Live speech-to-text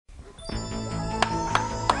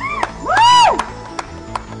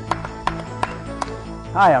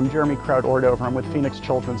Hi, I'm Jeremy Kraut-Ordover. I'm with Phoenix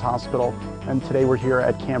Children's Hospital, and today we're here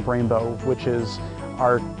at Camp Rainbow, which is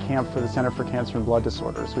our camp for the Center for Cancer and Blood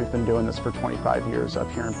Disorders. We've been doing this for 25 years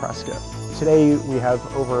up here in Prescott. Today we have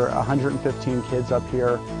over 115 kids up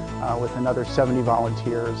here with another 70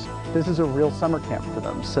 volunteers. This is a real summer camp for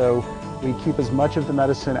them, so we keep as much of the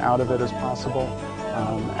medicine out of it as possible,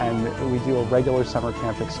 and we do a regular summer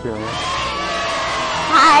camp experience.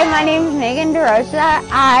 Hi, my name is Megan DeRosa.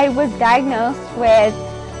 I was diagnosed with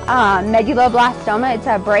medulloblastoma. It's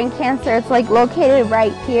a brain cancer. It's located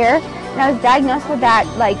right here. And I was diagnosed with that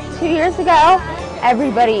 2 years ago.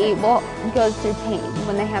 Everybody goes through pain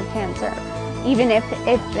when they have cancer, even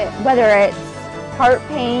whether it's heart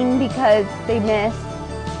pain because they miss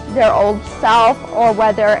their old self, or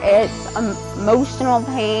whether it's emotional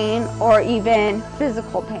pain or even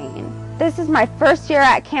physical pain. This is my first year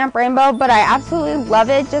at Camp Rainbow, but I absolutely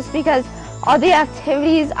love it just because all the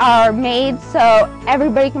activities are made so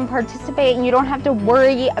everybody can participate and you don't have to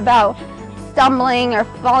worry about stumbling or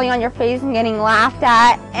falling on your face and getting laughed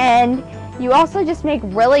at. And you also just make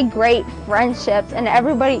really great friendships, and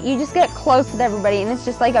you just get close with everybody, and it's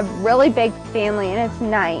just like a really big family, and it's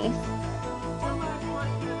nice.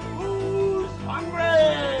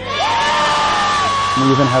 We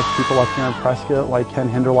even have people up here in Prescott like Ken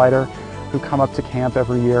Hinderleiter who come up to camp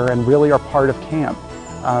every year and really are part of camp.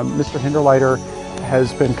 Mr. Hinderleiter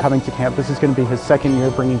has been coming to camp. This is going to be his second year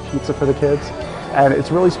bringing pizza for the kids. And it's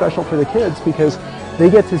really special for the kids because they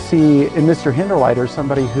get to see in Mr. Hinderleiter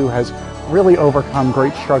somebody who has really overcome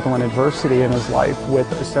great struggle and adversity in his life with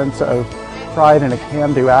a sense of pride and a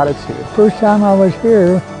can-do attitude. First time I was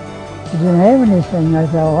here, we didn't have anything. I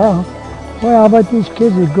thought, well, how about these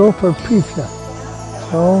kids would go for pizza?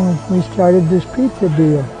 So we started this pizza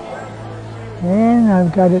deal. And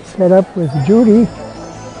I've got it set up with Judy.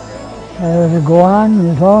 It'll go on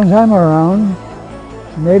as long as I'm around,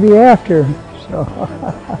 maybe after. So,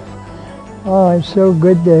 oh, it's so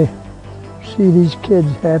good to see these kids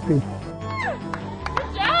happy.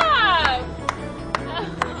 Good job!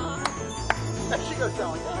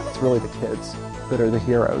 It's really the kids that are the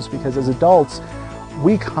heroes, because as adults,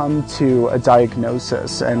 we come to a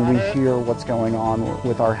diagnosis and we hear what's going on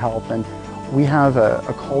with our health, and we have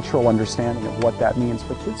a cultural understanding of what that means,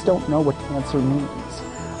 but kids don't know what cancer means.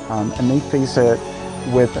 And they face it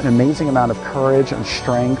with an amazing amount of courage and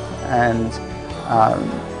strength and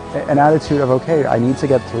an attitude of, okay, I need to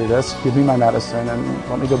get through this, give me my medicine and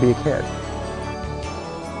let me go be a kid.